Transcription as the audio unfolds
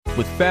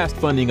with fast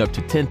funding up to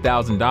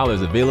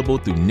 $10,000 available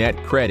through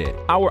NetCredit.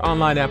 Our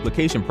online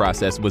application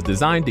process was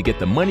designed to get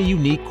the money you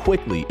need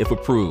quickly if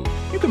approved.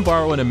 You can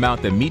borrow an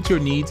amount that meets your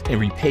needs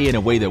and repay in a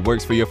way that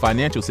works for your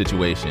financial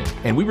situation.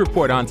 And we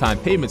report on-time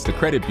payments to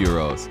credit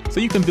bureaus, so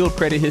you can build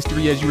credit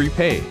history as you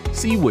repay.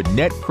 See what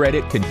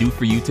NetCredit can do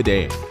for you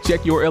today.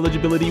 Check your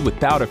eligibility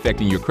without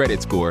affecting your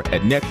credit score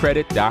at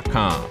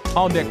netcredit.com.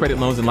 All NetCredit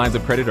loans and lines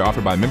of credit are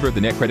offered by a member of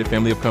the NetCredit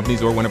family of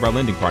companies or one of our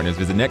lending partners.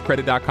 Visit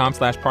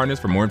netcredit.com/partners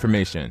for more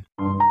information.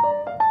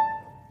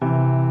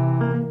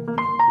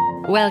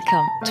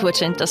 Welcome to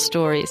Ochenta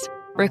Stories,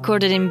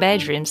 recorded in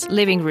bedrooms,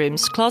 living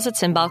rooms,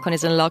 closets and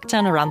balconies in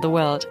lockdown around the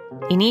world.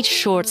 In each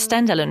short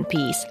standalone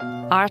piece,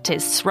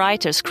 artists,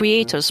 writers,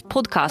 creators,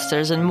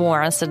 podcasters and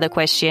more answer the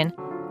question,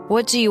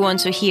 what do you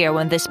want to hear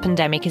when this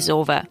pandemic is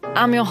over?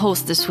 I'm your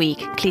host this week,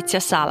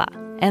 Clizia Sala.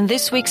 And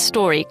this week's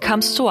story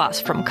comes to us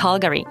from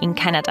Calgary in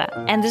Canada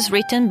and is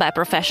written by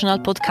professional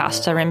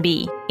podcaster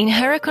MB. In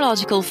her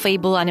ecological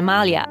fable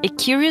Animalia, a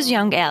curious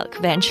young elk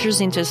ventures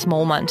into a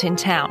small mountain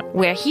town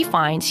where he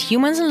finds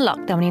humans in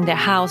lockdown in their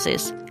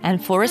houses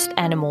and forest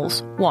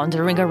animals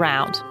wandering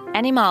around.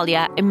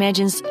 Animalia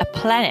imagines a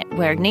planet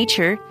where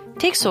nature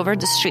takes over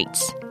the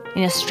streets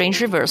in a strange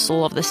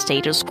reversal of the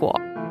status quo.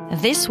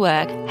 This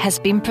work has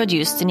been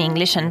produced in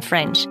English and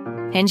French,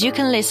 and you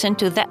can listen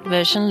to that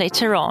version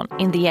later on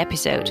in the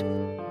episode.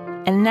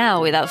 And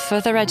now, without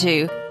further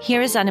ado,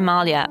 here is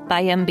Animalia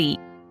by MB.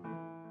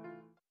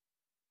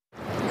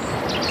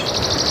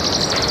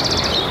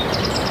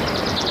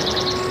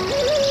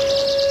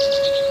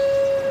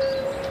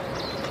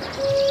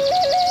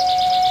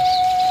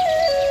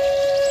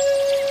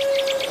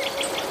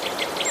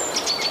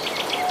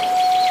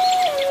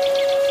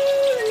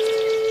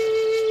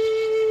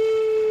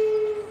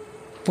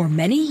 For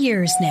many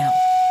years now,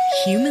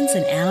 humans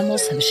and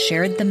animals have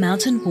shared the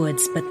mountain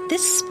woods, but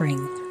this spring,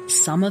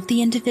 some of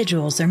the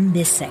individuals are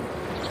missing.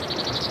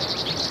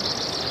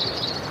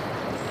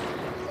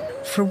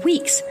 For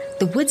weeks,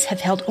 the woods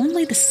have held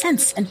only the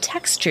scents and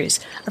textures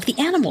of the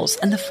animals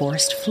and the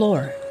forest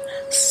floor.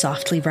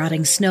 Softly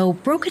rotting snow,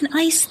 broken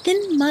ice,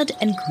 thin mud,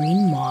 and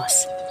green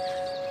moss.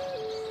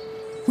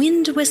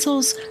 Wind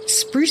whistles,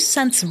 spruce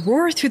scents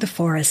roar through the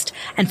forest,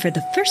 and for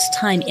the first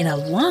time in a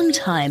long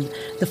time,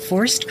 the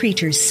forest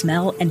creatures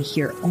smell and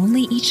hear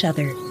only each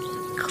other,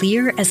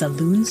 clear as a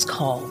loon's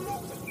call.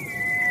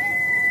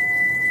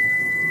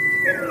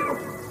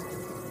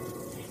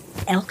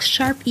 Elk's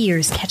sharp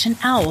ears catch an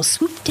owl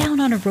swoop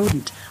down on a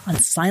rodent on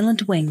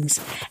silent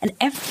wings, and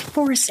every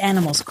forest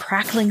animal's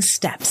crackling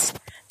steps.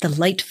 The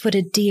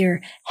light-footed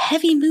deer,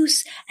 heavy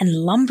moose, and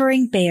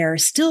lumbering bear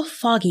still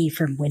foggy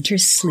from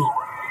winter's sleep.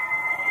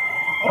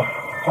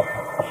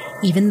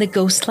 Even the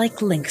ghost-like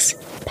lynx,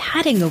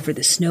 padding over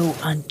the snow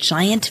on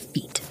giant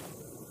feet.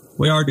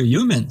 Where are the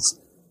humans?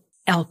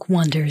 Elk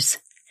wonders.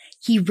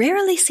 He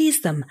rarely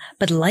sees them,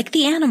 but like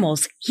the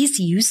animals, he's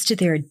used to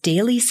their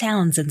daily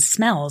sounds and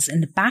smells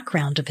in the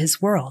background of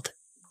his world.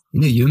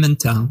 In a human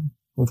town,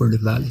 over the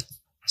valley,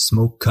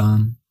 smoke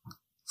come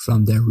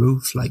from their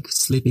roof like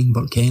sleeping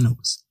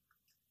volcanoes.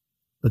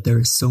 But there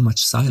is so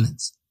much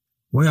silence.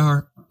 Where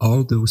are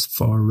all those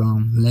four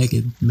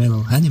round-legged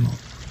metal animals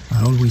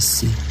I always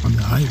see on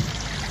the highway?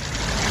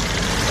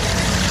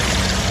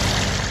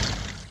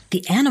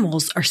 The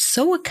animals are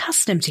so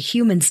accustomed to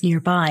humans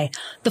nearby,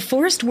 the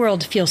forest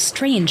world feels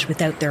strange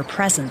without their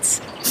presence.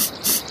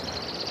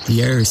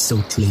 The air is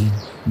so clean,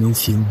 no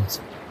fumes.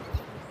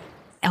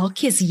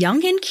 Elk is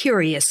young and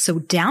curious, so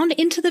down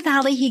into the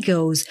valley he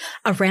goes,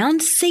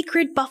 around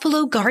sacred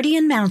Buffalo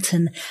Guardian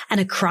Mountain, and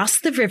across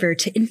the river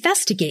to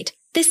investigate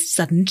this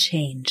sudden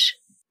change.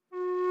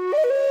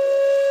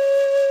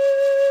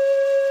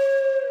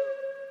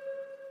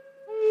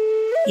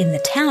 In the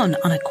town,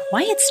 on a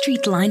quiet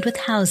street lined with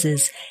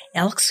houses,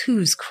 Elk's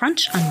hooves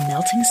crunch on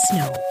melting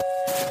snow.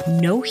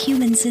 No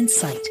humans in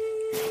sight.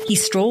 He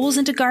strolls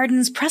into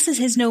gardens, presses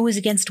his nose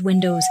against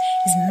windows,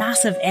 his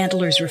massive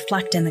antlers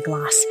reflect in the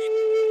glass.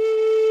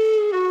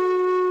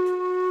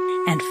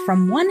 And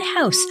from one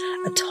house,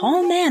 a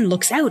tall man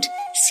looks out,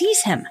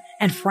 sees him,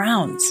 and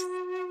frowns.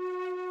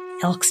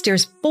 Elk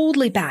stares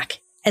boldly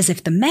back, as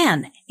if the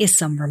man is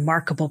some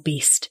remarkable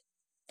beast.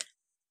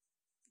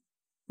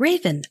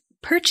 Raven,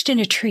 perched in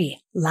a tree,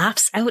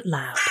 laughs out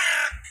loud.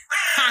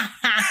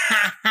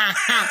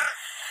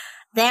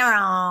 They're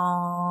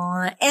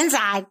all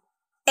inside.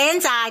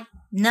 Inside.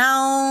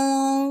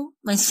 No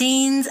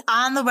machines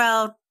on the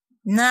road.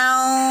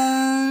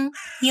 No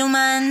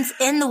humans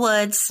in the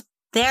woods.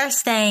 They're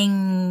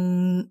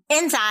staying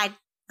inside,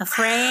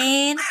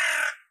 afraid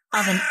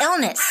of an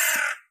illness.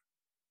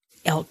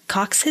 Elk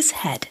cocks his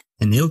head.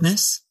 An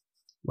illness?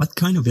 What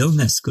kind of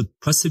illness could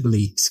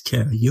possibly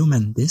scare a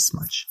human this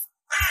much?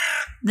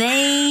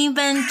 They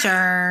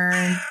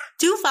ventured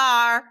too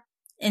far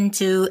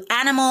into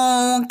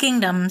animal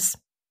kingdoms,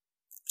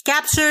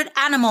 captured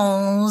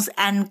animals,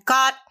 and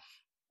caught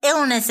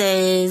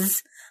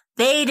illnesses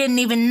they didn't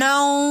even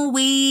know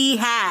we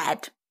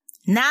had.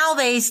 Now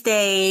they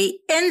stay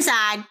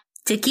inside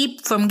to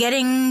keep from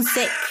getting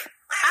sick.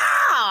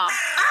 Ow!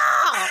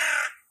 Ow!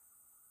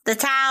 The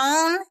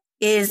town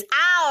is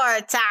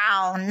our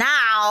town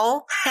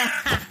now.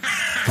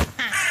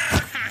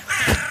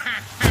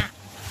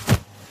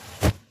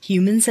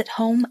 Humans at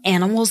home,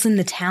 animals in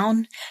the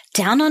town.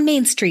 Down on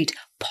Main Street,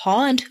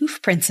 paw and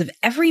hoof prints of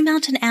every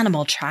mountain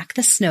animal track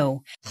the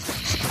snow.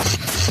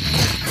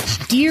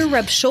 Deer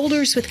rub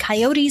shoulders with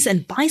coyotes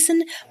and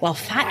bison, while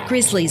fat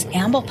grizzlies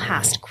amble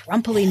past,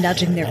 grumpily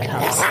nudging their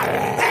cubs.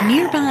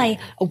 Nearby,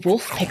 a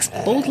wolf picks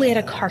boldly at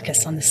a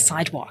carcass on the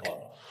sidewalk.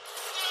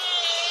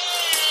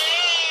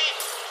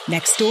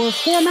 Next door,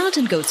 4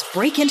 mountain goats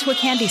break into a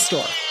candy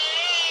store.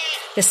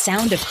 The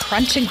sound of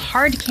crunching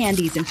hard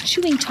candies and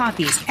chewing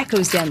toffees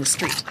echoes down the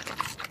street.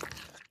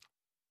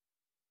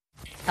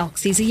 Elk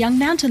sees a young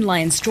mountain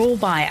lion stroll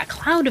by, a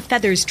cloud of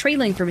feathers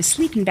trailing from a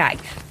sleeping bag,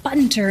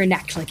 buttoned to her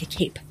neck like a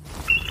cape.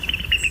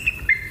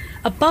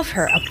 Above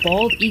her, a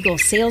bald eagle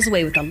sails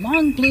away with a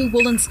long blue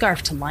woolen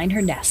scarf to line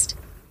her nest.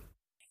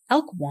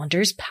 Elk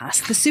wanders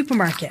past the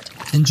supermarket.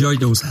 Enjoy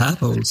those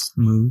apples,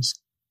 Moose.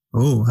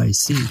 Oh, I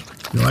see.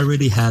 You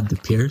already had the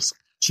pears,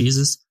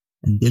 cheeses,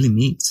 and deli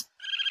meats.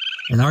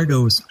 And are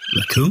those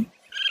raccoon?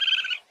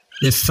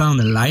 They found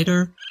a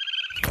lighter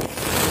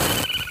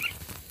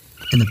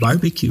and a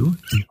barbecue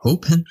and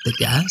opened the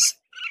gas?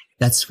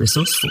 That's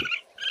resourceful.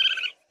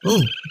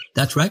 Oh,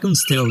 that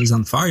raccoon's tail is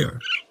on fire.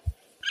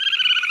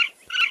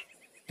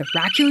 The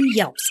raccoon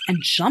yelps and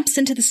jumps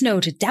into the snow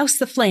to douse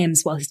the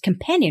flames while his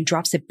companion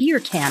drops a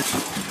beer can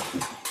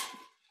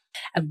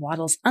and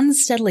waddles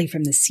unsteadily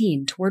from the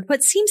scene toward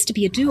what seems to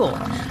be a duel.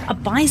 A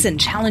bison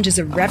challenges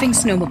a revving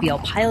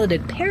snowmobile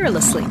piloted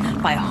perilously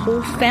by a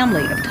whole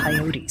family of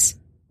coyotes.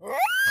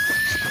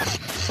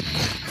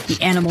 The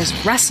animals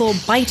wrestle,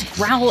 bite,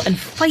 growl, and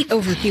fight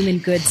over human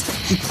goods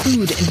and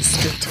food in the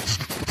street.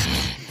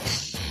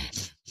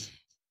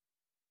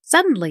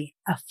 Suddenly,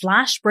 a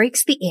flash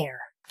breaks the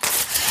air.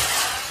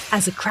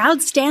 As a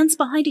crowd stands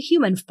behind a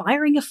human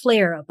firing a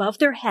flare above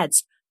their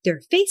heads, their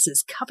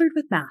faces covered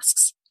with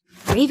masks.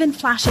 Raven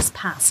flashes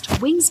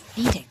past, wings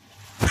beating.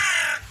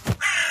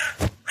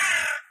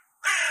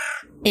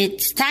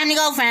 It's time to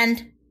go,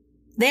 friend.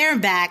 They're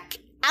back.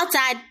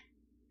 Outside.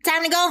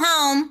 Time to go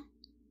home.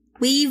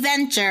 We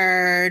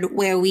ventured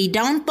where we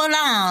don't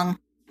belong,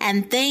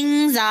 and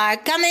things are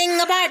coming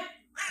apart.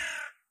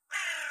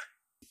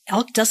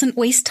 Elk doesn't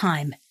waste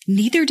time.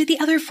 Neither do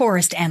the other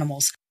forest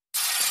animals.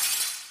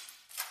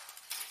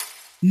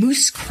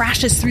 Moose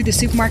crashes through the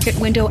supermarket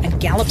window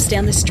and gallops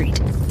down the street.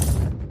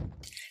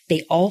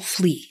 They all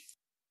flee.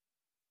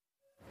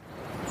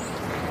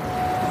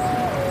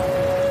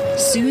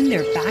 Soon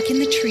they're back in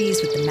the trees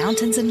with the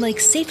mountains and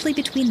lakes safely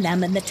between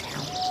them and the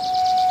town.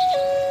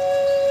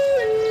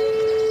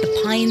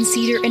 The pine,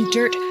 cedar, and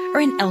dirt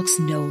are in Elk's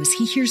nose.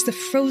 He hears the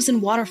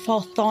frozen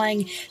waterfall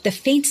thawing, the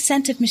faint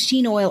scent of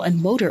machine oil and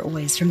motor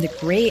oils from the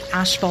gray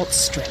asphalt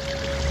strip.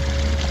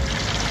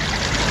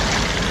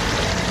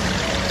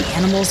 The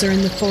animals are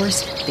in the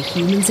forest, the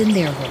humans in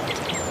their world.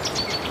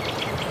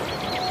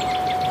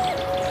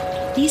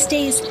 These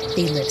days,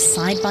 they live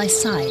side by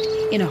side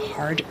in a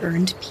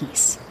hard-earned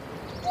peace.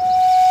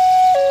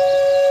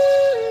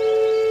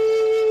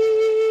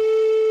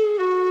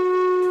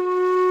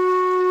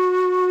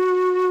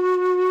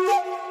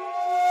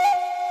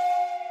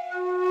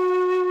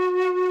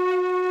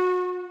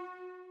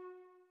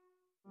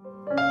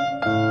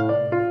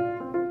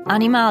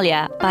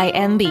 Animalia by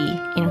MB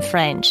in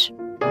French.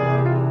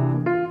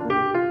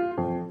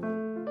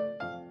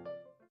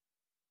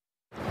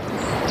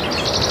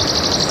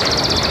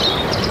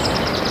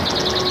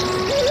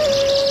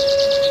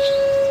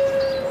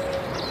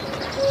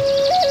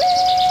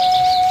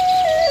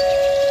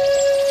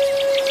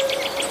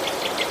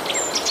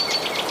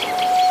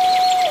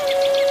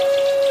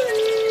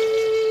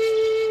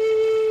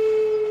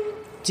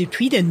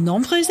 Depuis de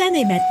nombreuses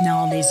années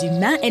maintenant, les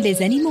humains et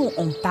les animaux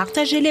ont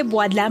partagé les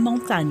bois de la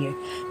montagne.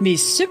 Mais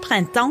ce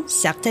printemps,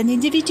 certains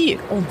individus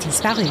ont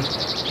disparu.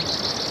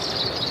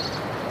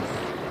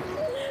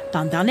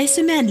 Pendant les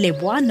semaines, les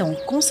bois n'ont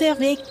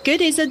conservé que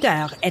des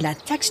odeurs et la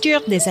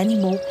texture des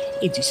animaux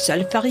et du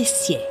sol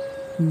forestier.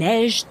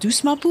 Neige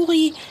doucement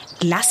pourrie,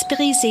 glace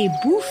brisée,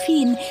 boue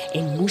fine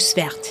et mousse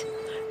verte.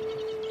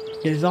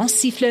 Le vent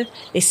siffle,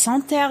 les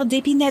senteurs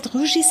d'épinettes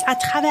rougissent à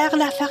travers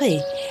la forêt.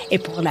 Et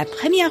pour la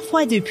première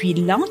fois depuis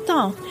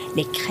longtemps,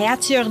 les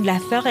créatures de la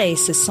forêt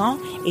se sentent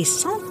et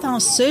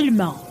s'entendent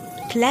seulement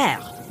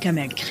plaire comme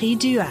un cri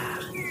du huard.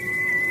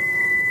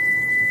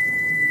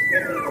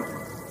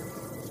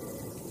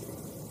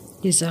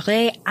 Les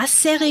oreilles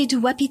acérées du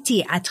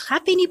wapiti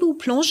attrapent un hibou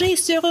plongé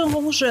sur un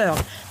rongeur,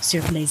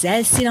 sur les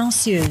ailes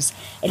silencieuses,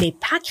 et les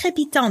pas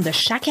crépitants de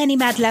chaque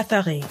animal de la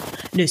forêt.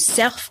 Le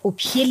cerf aux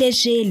pieds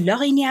légers,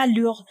 l'orignal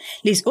lourd,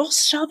 les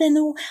ours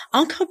charbonneaux,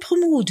 encre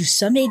promeaux du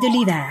sommeil de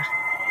l'hiver.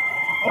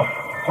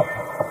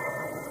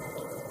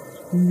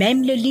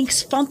 Même le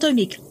lynx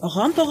fantomique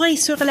ramperait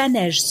sur la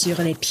neige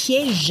sur les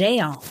pieds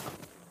géants.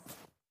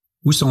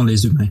 Où sont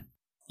les humains?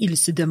 Il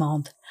se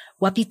demande.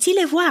 Wapiti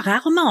les voit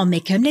rarement,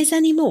 mais comme les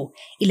animaux,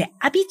 il est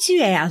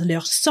habitué à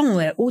leurs sons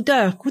et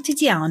odeurs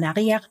quotidiens en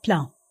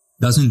arrière-plan.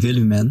 Dans une ville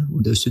humaine,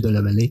 au-dessus de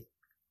la vallée,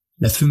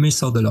 La fumée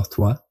sort de leur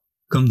toit,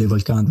 comme des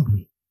volcans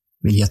endormis.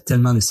 Mais il y a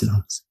tellement de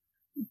silence.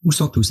 Où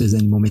sont tous ces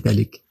animaux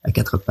métalliques à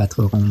 4 pattes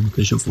rondes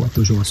que je vois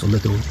toujours sur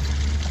l'autoroute?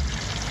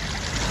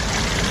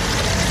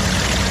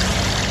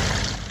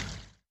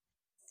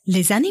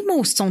 Les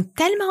animaux sont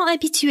tellement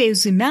habitués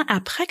aux humains à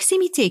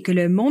proximité que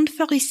le monde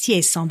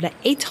forestier semble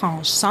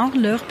étrange sans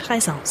leur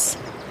présence.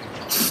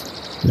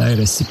 L'air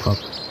est si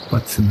propre, pas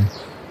de fumée.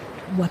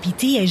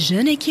 Wapiti est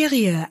jeune et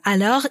curieux,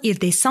 alors il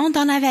descend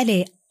dans la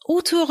vallée,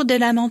 autour de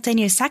la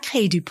montagne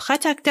sacrée du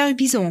protecteur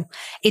bison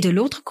et de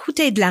l'autre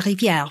côté de la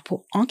rivière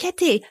pour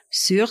enquêter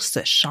sur ce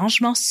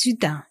changement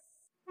soudain.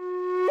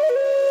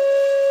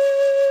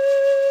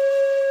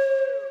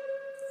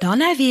 Dans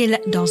la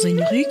ville, dans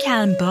une rue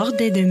calme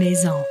bordée de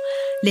maisons,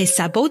 les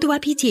sabots de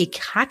Wapiti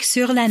craquent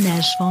sur la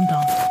neige fondante.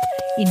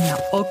 Il n'y a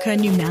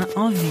aucun humain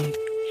en vue.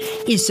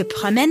 Il se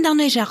promène dans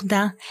le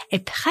jardin et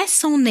presse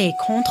son nez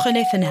contre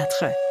les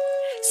fenêtres.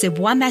 Ses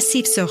bois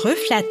massifs se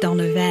reflètent dans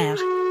le verre.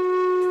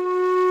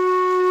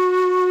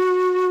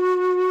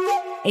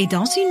 Et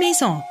dans une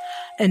maison,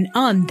 un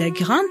homme de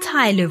grande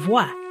taille le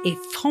voit et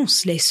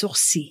fronce les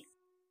sourcils.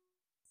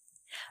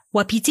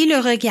 Wapiti le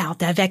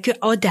regarde avec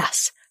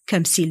audace,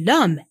 comme si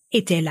l'homme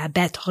était la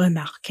bête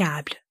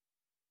remarquable.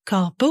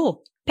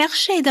 Corbeau,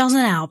 perché dans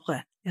un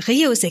arbre,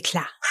 rit aux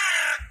éclats.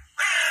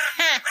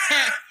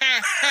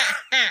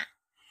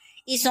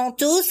 Ils sont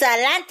tous à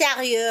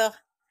l'intérieur.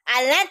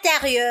 À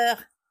l'intérieur.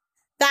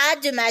 Pas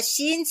de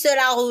machine sur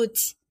la route.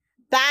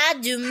 Pas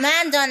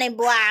d'humains dans les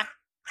bois.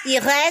 Ils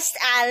restent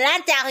à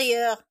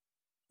l'intérieur.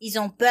 Ils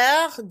ont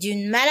peur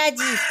d'une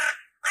maladie.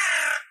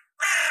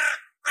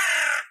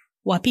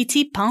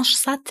 Wapiti penche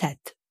sa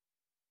tête.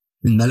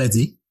 Une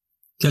maladie?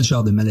 Quel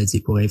genre de maladie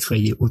pourrait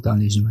effrayer autant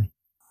les humains?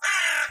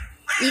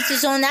 Ils se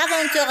sont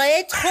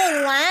aventurés trop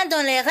loin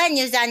dans les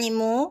règnes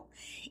animaux.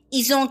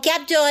 Ils ont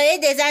capturé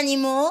des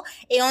animaux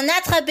et ont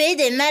attrapé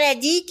des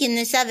maladies qu'ils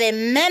ne savaient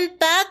même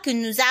pas que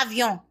nous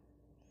avions.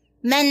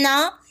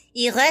 Maintenant,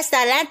 ils restent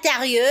à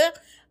l'intérieur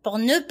pour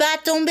ne pas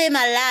tomber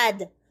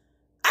malade.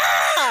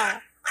 Ah!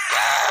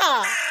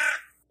 Ah!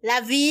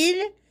 La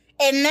ville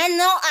est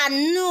maintenant à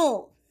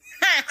nous.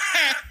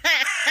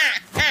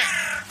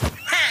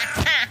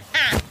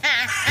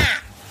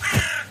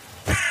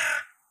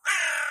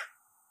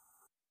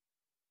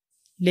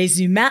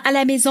 Les humains à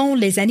la maison,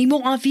 les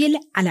animaux en ville,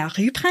 à la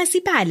rue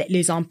principale,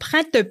 les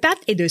empreintes de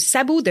pattes et de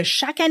sabots de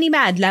chaque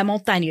animal de la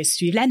montagne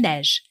suivent la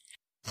neige.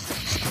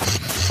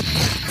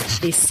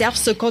 Les cerfs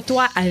se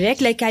côtoient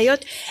avec les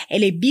coyotes et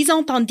les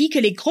bisons tandis que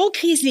les gros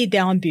grizzlies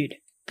déambulent,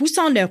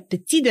 poussant leurs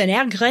petits d'un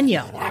air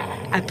grognon.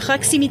 À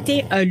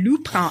proximité, un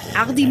loup prend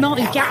hardiment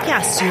une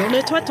carcasse sur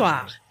le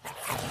trottoir.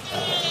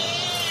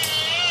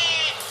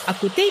 À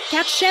côté,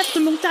 4 chefs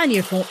de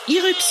montagne font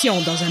irruption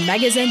dans un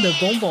magasin de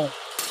bonbons.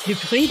 Le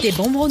bruit des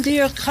bonbons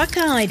durs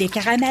croquants et des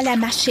caramels à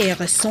mâcher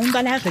ressonne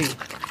dans la rue.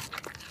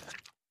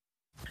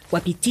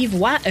 Wapiti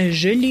voit un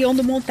jeune lion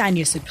de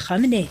montagne se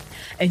promener.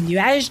 Un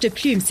nuage de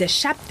plumes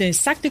s'échappe d'un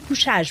sac de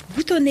couchage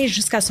boutonné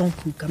jusqu'à son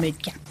cou comme une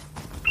cape.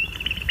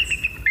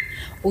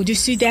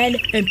 Au-dessus d'elle,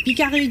 un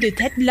pigarou de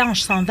tête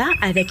blanche s'en va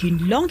avec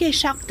une longue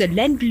écharpe de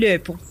laine bleue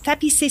pour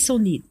tapisser son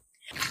nid.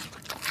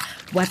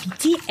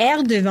 Wapiti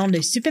erre devant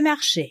le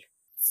supermarché.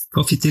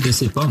 Profitez de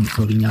ces pommes,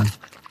 Orignal.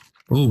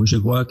 Oh, je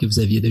vois que vous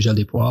aviez déjà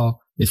des poires,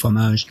 des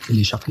fromages et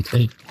des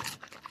charcuteries.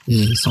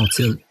 Et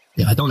sont-ils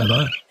des ratons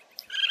laveurs?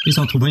 Ils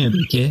ont trouvé un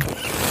briquet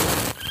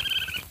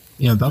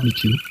et un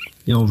barbecue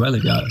et ont ouvert le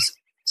gaz.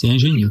 C'est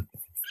ingénieux.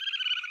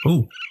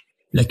 Oh,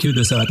 la queue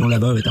de ce raton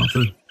laveur est en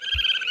feu.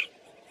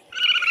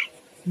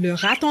 Le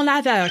raton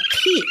laveur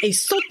crie et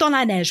saute dans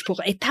la neige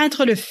pour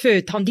éteindre le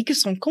feu tandis que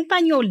son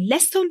compagnon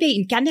laisse tomber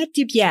une canette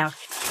de bière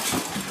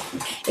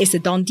et se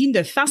dandine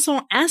de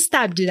façon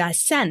instable de la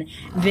scène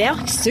vers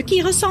ce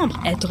qui ressemble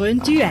être un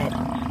duel.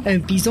 Un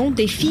bison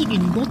défie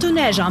une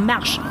motoneige en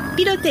marche,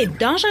 pilotée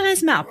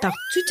dangereusement par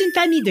toute une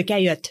famille de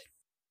coyotes.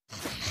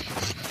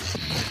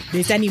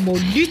 Les animaux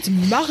luttent,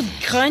 mordent,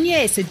 grognent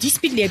et se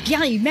disputent les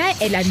biens humains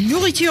et la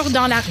nourriture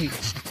dans la rue.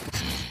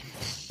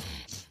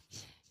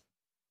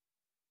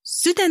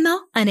 Soudainement,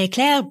 un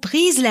éclair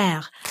brise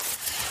l'air.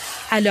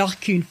 Alors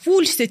qu'une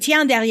foule se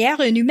tient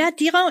derrière un humain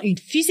tirant une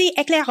fusée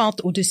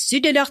éclairante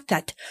au-dessus de leur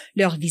tête,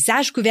 leur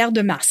visage couvert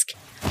de masques.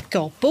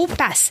 Corbeau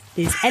passe,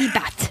 les ailes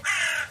battent.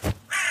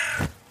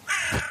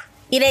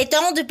 Il est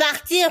temps de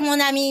partir, mon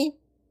ami.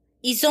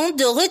 Ils sont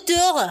de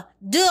retour,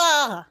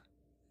 dehors.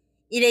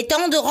 Il est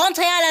temps de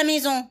rentrer à la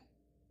maison.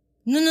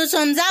 Nous nous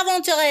sommes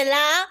aventurés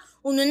là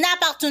où nous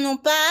n'appartenons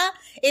pas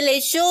et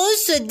les choses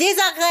se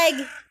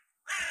désagrèguent.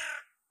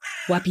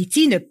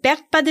 Wapiti ne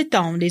perd pas de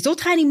temps, les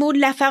autres animaux de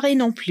la forêt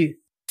non plus.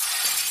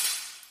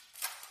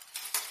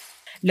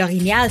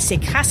 L'orignal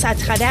s'écrase à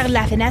travers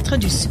la fenêtre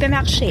du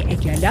supermarché et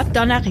galope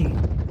dans la rue.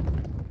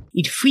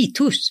 Ils fuient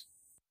tous.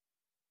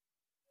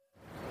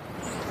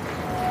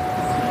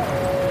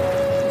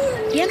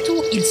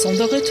 Bientôt, ils sont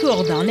de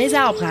retour dans les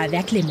arbres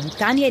avec les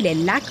montagnes et les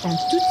lacs en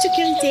toute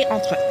sécurité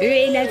entre eux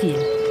et la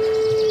ville.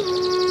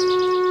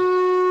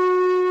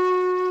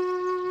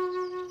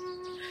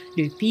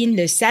 Le pin,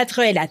 le cèdre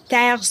et la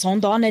terre sont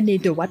dans le nez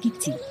de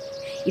Wapiti.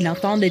 Il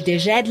entend le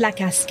déjet de la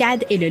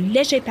cascade et le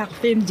léger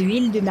parfum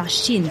d'huile de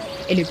machine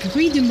et le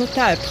bruit du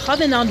moteur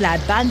provenant de la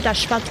bande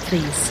d'asphalte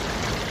grise.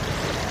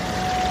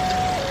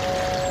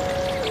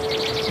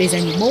 Les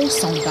animaux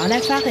sont dans la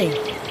forêt,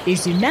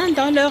 les humains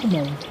dans leur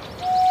monde.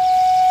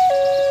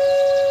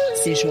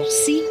 Ces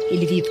jours-ci,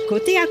 ils vivent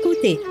côté à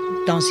côté,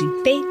 dans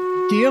une paix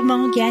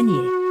durement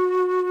gagnée.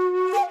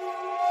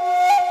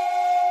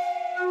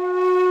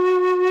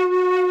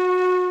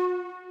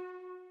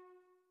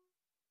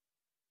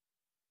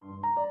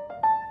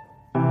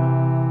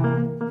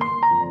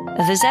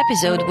 This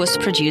episode was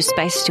produced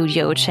by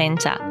Studio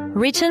Ochenta,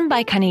 written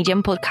by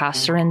Canadian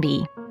podcaster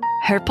NB.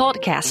 Her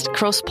podcast,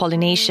 Cross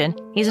Pollination,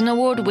 is an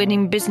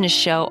award-winning business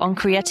show on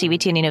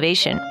creativity and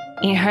innovation.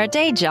 In her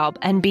day job,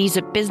 NB is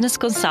a business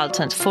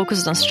consultant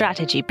focused on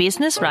strategy,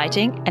 business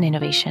writing, and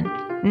innovation.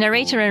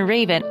 Narrator and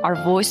Raven are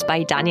voiced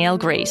by Danielle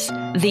Grace,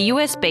 the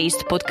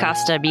US-based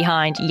podcaster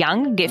behind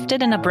Young,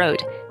 Gifted, and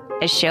Abroad,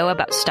 a show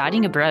about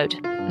studying abroad.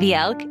 The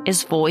Elk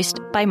is voiced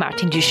by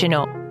Martin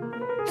Duchesneau.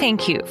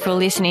 Thank you for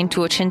listening to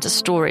Ochenta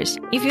Stories.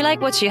 If you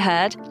like what you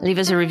heard, leave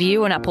us a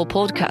review on Apple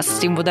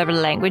Podcasts in whatever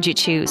language you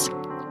choose.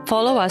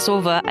 Follow us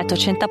over at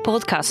Ochenta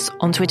Podcasts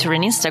on Twitter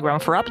and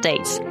Instagram for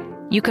updates.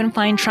 You can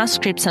find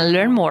transcripts and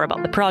learn more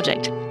about the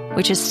project,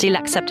 which is still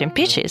accepting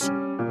pitches,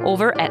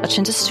 over at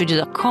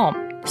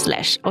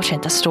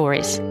ochentastudio.com/Ochenta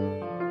Stories.